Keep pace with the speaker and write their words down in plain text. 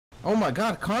Oh my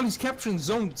god, Carly's capturing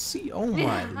zone C. Oh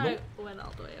my I lord. went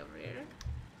all the way over here.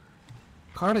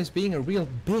 Carly's being a real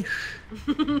bish.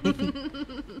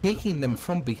 Taking them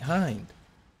from behind.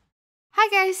 Hi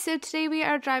guys, so today we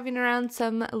are driving around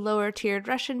some lower tiered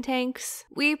Russian tanks.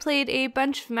 We played a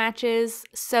bunch of matches,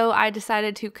 so I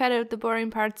decided to cut out the boring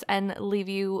parts and leave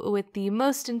you with the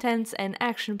most intense and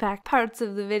action-packed parts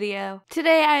of the video.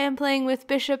 Today I am playing with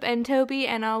Bishop and Toby,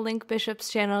 and I'll link Bishop's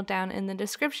channel down in the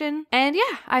description. And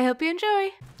yeah, I hope you enjoy!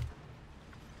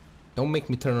 Don't make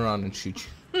me turn around and shoot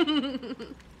you.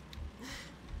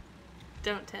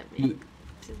 Don't tempt me.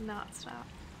 Do not stop.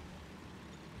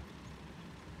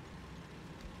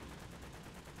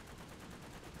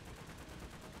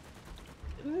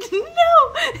 No!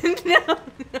 No! No!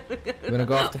 You wanna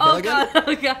go off the hill again? God,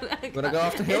 oh god, oh god. Wanna go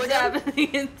off the hill it's again? Happening,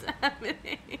 it's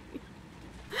happening.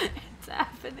 It's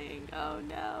happening. Oh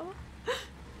no.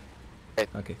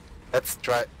 Okay. Let's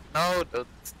try. No,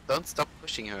 don't stop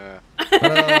pushing her. Dude,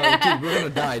 we're gonna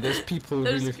die. There's people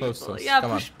There's really people. close to us. Yeah,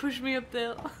 Come push me up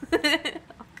the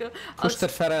hill. Push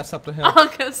that fat ass up the hill. I'll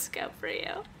go scout for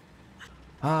you.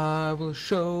 I will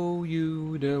show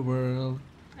you the world.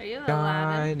 Are you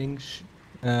Aladdin?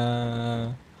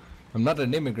 I'm not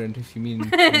an immigrant if you mean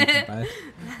bad.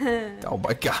 Oh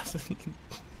my god.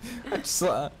 I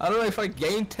don't know if I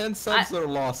gained 10 subs or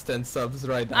lost 10 subs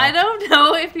right now. I don't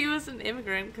know if he was an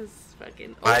immigrant, cause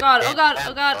fucking. Oh god, oh god,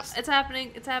 oh god. It's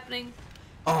happening, it's happening.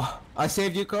 Oh, I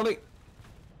saved you, Carly.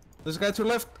 There's a guy to the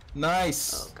left.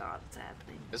 Nice. Oh god, it's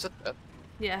happening. Is it that?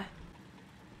 Yeah.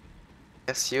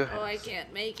 Yes, you have. Oh, I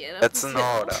can't make it. That's an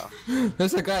order.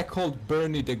 There's a guy called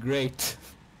Bernie the Great.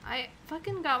 I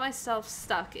fucking got myself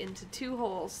stuck into 2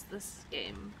 holes this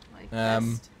game. Like,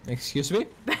 excuse me?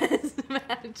 best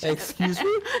match. Excuse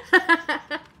me?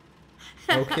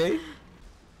 Okay.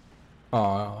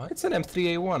 Oh, it's an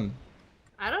M3A1.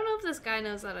 I don't know if this guy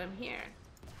knows that I'm here.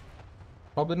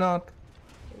 Probably not.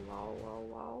 Lol, lol,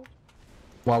 lol.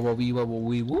 Wow, wow, wee, wow,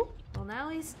 wee, woo. Well, now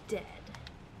he's dead.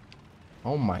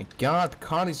 Oh my god,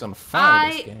 Carly's on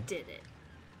fire this I game. did it.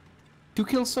 2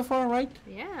 kills so far, right?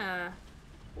 Yeah.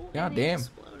 Oh, God and he damn.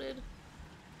 Exploded.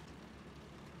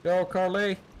 Go,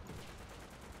 Carly.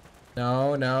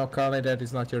 No, no, Carly, that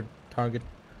is not your target.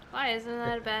 Why, isn't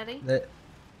that a baddie?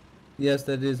 Yes,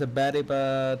 that is a baddie,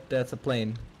 but that's a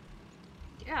plane.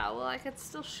 Yeah, well, I could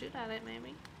still shoot at it,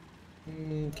 maybe.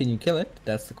 Can you kill it?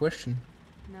 That's the question.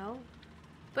 No.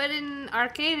 But in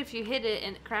arcade, if you hit it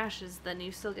and it crashes, then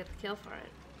you still get the kill for it.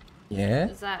 Yeah?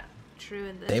 Is that true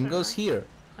in this? Same or goes not? here.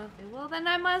 Okay, well then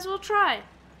I might as well try.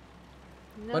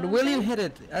 No, But will you hit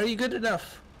it? Are you good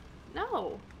enough?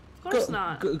 No, of course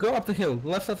not. Go up the hill.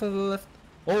 Left, left, left, left.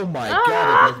 Oh my Ah!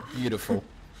 god, it looks beautiful.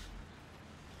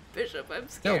 Bishop, I'm No,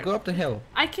 scared. go up the hill.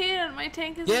 I can't. My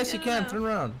tank is. Yes, you can. Turn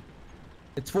around.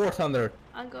 It's 4th on there.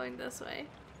 I'm going this way.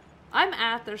 I'm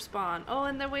at their spawn. Oh,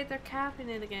 and wait, they're capping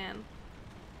it again.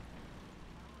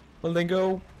 Well, then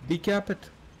go decap it.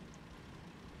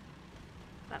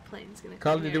 That plane's gonna.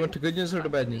 Carly, do you want the good news or the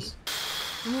bad news?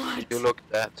 What? You look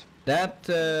dead. That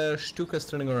Stuka's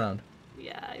turning around.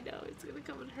 Yeah, I know. It's gonna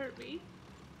come and hurt me.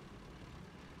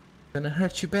 Gonna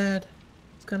hurt you bad.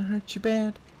 It's gonna hurt you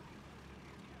bad.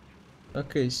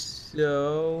 Okay,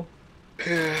 so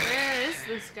Where is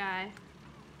this guy?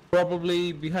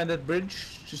 probably behind that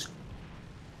bridge. Just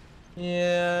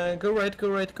yeah, go right, go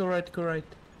right, go right, go right.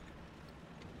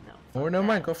 No. Or fuck no that.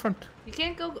 mind, go front. You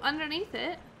can't go underneath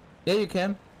it. Yeah, you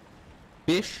can.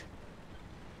 Bish.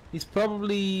 He's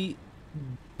probably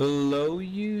below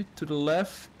you to the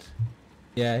left.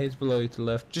 Yeah, he's below you to the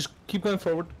left. Just keep going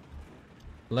forward.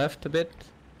 Left a bit.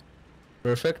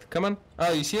 Perfect. Come on.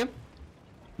 Oh, you see him?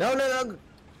 No, no, no.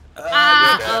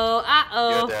 Uh-oh,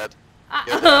 uh-oh. You're dead.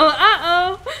 Uh-oh,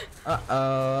 uh-oh.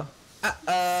 Uh-oh.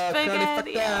 Uh-oh. Curly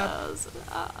fucked up. SpaghettiOs.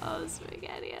 Uh-oh,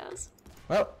 SpaghettiOs.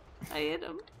 Well. I hit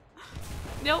him.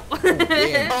 Nope.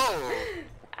 Damn. Oh!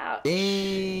 Ow.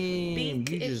 Damn. Beak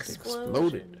You just explosion.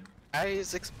 exploded.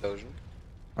 Ice explosion.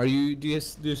 Are you? Do you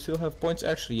still have points?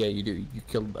 Actually, yeah, you do. You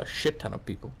killed a shit ton of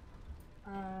people.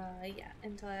 Yeah,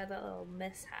 until I had that little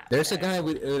mishap. There's a there. guy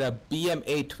with a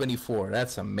BM-824.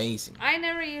 That's amazing. I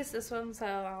never used this one, so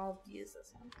I'll use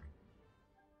this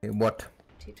one. What?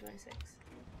 T26.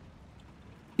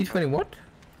 T20 what?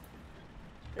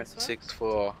 This one? 6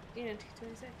 4. You know,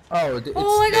 T26. Oh, it's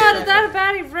Oh my god, is that a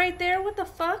baddie right there? What the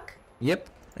fuck? Yep,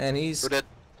 and he's... Who did?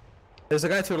 There's a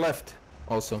guy to the left,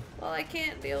 also. Well, I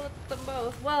can't deal with them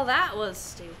both. Well, that was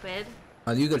stupid.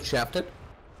 You got shafted?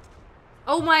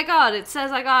 Oh my god, it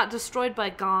says I got destroyed by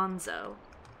Gonzo.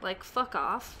 Like, fuck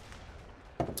off.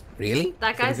 Really?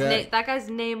 That guy's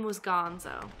name was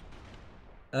Gonzo.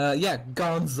 Yeah,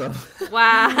 Gonzo.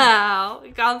 Wow.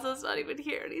 Gonzo's not even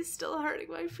here and he's still hurting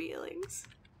my feelings.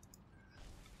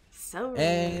 So rude.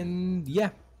 And yeah.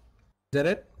 Is that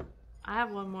it? I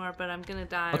have one more, but I'm gonna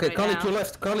die Okay, right Carly now. to your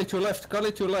left, Carly to your left,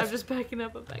 Carly to your left. I'm just backing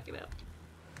up, I'm backing up.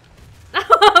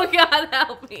 Oh god,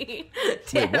 help me.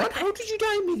 Damn Wait, what? it. How did you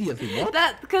die immediately? What?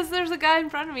 That, because there's a guy in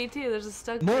front of me too, there's a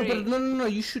stuck No, tree. but no,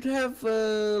 you should have,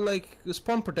 like,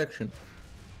 spawn protection.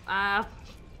 I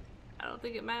don't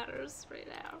think it matters right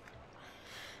now.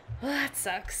 Well, that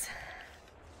sucks.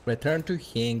 Return to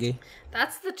Hengi.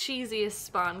 That's the cheesiest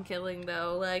spawn killing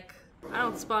though, like, I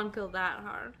don't spawn kill that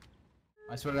hard.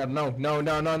 I swear to God,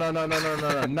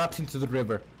 no, not into the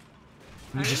river.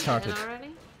 You Are just you in started. already?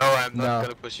 No, I'm not No.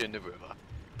 gonna push you in the river.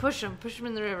 Push him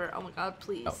in the river. Oh my god,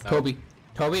 please. Oh,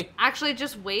 Toby. Actually,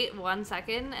 just wait 1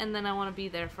 second, and then I want to be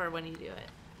there for when you do it.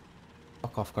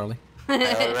 Fuck off, Carly.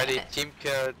 I already team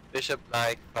killed Bishop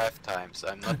like 5 times.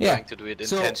 I'm not Yeah. trying to do it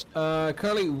So, intentionally.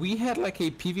 Carly, we had like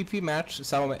a PvP match.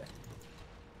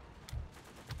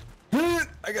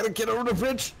 I gotta get over the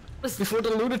bridge before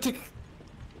the lunatic.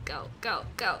 Go, go,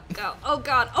 go, go. Oh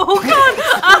god, oh god,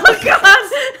 oh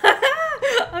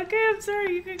god! Okay, I'm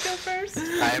sorry, you can go first.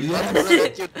 I'm not gonna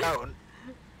let you down.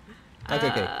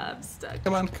 Okay. I'm stuck.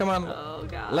 Come on. Oh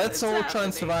god. Let's it's all try and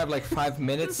happening. survive like 5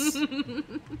 minutes.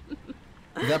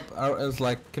 Is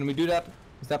like, can we do that?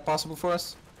 Is that possible for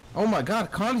us? Oh my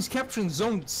god, Carly's capturing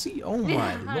zone C. Oh my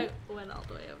Yeah, I lord. went all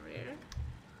the way over here.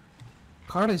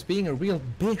 Carly's being a real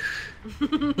bitch.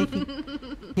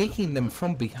 Taking them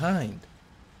from behind.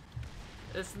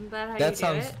 Isn't that how That you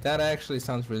sounds. do That actually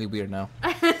sounds really weird now.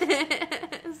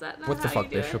 it? Is that not What the how fuck,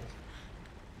 you do Bishop?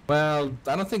 Well,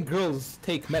 I don't think girls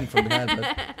take men from behind.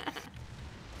 But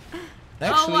Oh,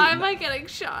 actually, why am I getting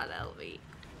shot, Elvie?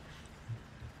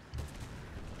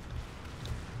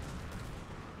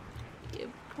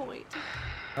 Good point.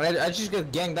 I just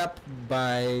got ganged up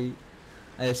by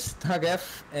a Stug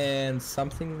F and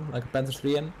something like a Panther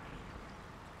 3N.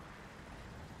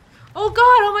 Oh god,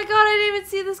 oh my god, I didn't even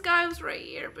see this guy was right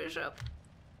here, Bishop.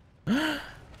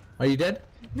 Are you dead?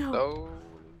 No. No. Oh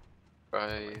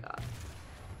Right. my god.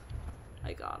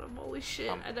 I got him, holy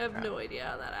shit. I have no idea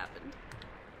how that happened.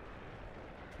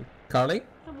 Carly,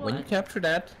 when you What? capture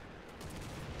that,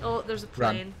 Oh, there's a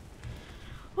Run. plane.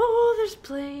 Oh, there's a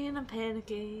plane, I'm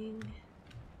panicking.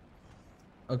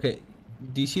 okay,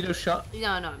 do you see those shots? No,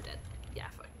 I'm dead. Yeah,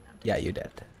 fuck. I'm dead. Yeah, you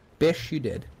dead. Bish, you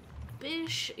dead.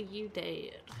 Bish, you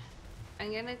dead.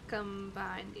 I'm gonna come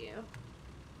behind you.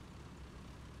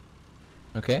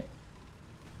 Okay.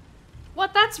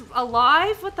 What, that's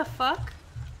alive? What the fuck?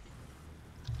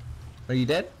 Are you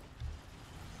dead?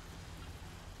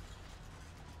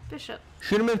 Bishop.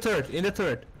 Shoot him in the turret. In the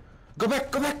turret. Go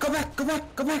back.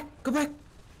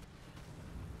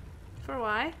 For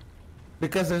why?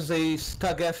 Because there's a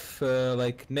Stug F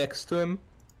like next to him,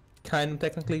 kind of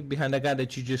technically behind the guy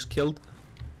that you just killed.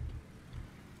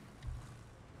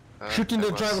 Shoot in there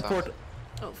the was driver some- port.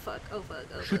 Oh fuck, oh fuck,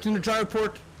 oh Shoot fuck. in the driver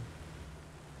port.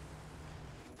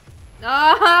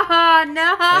 Oh,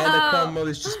 no! And the Cromwell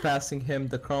is just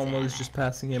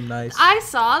passing him. Nice. I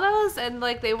saw those and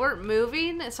like they weren't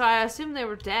moving, so I assumed they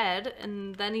were dead.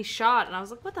 And then he shot, and I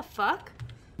was like, "What the fuck?"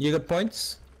 You got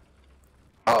points?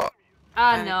 Oh,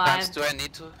 Ah, how many no, I times have, do I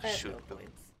need to I have shoot no them?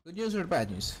 points. Good news or bad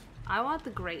news? I want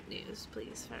the great news,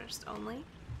 please, first only.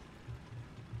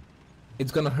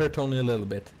 It's gonna hurt only a little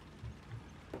bit.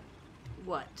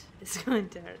 What is going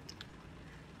to hurt?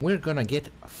 We're gonna get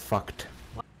fucked.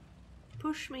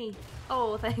 Push me.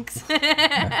 Oh, thanks.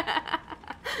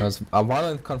 There was a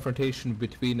violent confrontation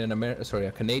between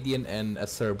a Canadian and a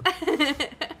Serb.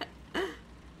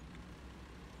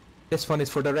 This one is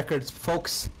for the records,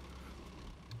 folks.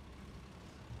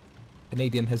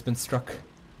 Canadian has been struck.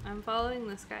 I'm following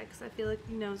this guy because I feel like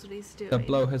he knows what he's doing. The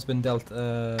blow has been dealt.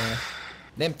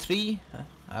 Them 3,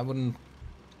 I wouldn't,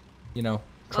 Well,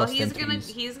 trust he's them gonna.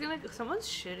 threes. He's gonna. Someone's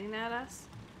shooting at us.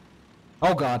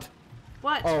 Oh god.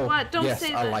 What? Oh, What? Don't yes,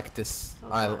 say I that. like this. Oh,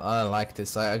 I God. like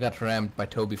this. I got rammed by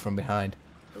Toby from behind.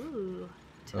 Ooh,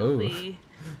 Oh. Toby.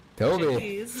 Toby.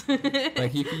 Jeez.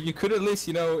 Like you could at least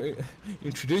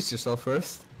introduce yourself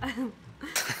first.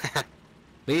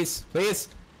 Please.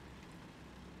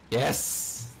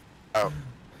 Yes. Oh,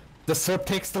 The Serb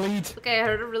takes the lead. Okay, I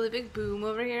heard a really big boom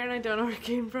over here, and I don't know where it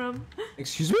came from.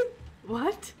 Excuse me?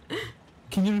 What?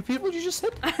 Can you repeat what you just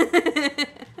said?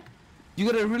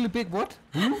 You got a really big what?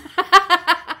 Hmm?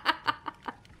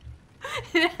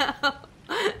 No,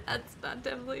 that's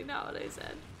definitely not what I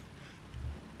said.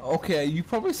 Okay, you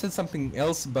probably said something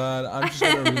else, but I'm just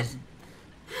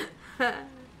gonna.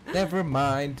 Never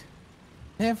mind.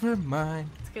 It's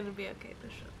gonna be okay,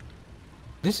 Bishop.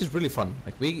 This is really fun.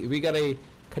 Like we got a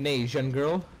Canadian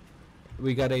girl,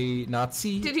 we got a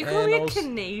Nazi. Did you call me a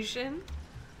Canadian?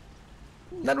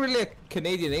 Not really a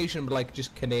Canadian Asian, but like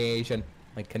just Canadian,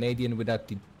 like Canadian without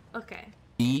the Okay.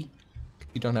 D.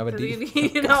 You don't have a D.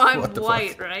 You know I'm What the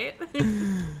white, fuck? right?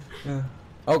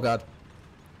 Oh god.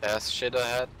 That's shit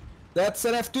ahead. That's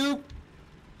an F2.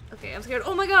 Okay, I'm scared.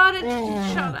 Oh my god, it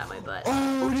shot at my butt.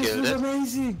 Oh, Who this killed is it?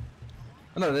 amazing.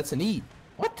 Oh no, that's an E.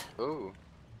 What? Ooh.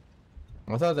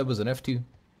 I thought that was an F2.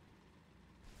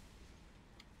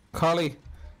 Carly,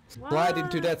 slide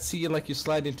into What? that sea like you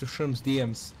slide into Shroom's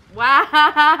DMs.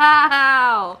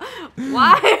 Wow!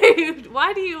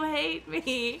 Why do you hate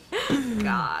me?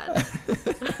 God.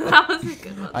 That was a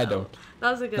good one. I though. don't.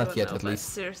 That was a good Not one. yet, though, at but least.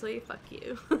 Seriously, fuck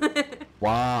you.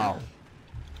 Wow.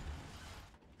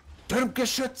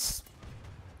 Turmgeschütz.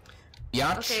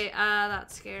 Biatch. Okay,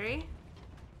 that's scary.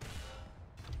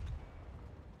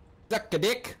 Suck a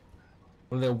dick.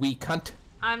 Little wee cunt.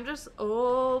 I'm just.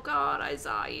 Oh god, I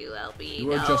saw you, LB. You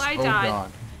were No, just. I Oh died.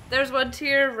 god. There's one to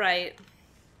your right.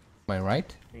 Am I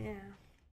right? Yeah.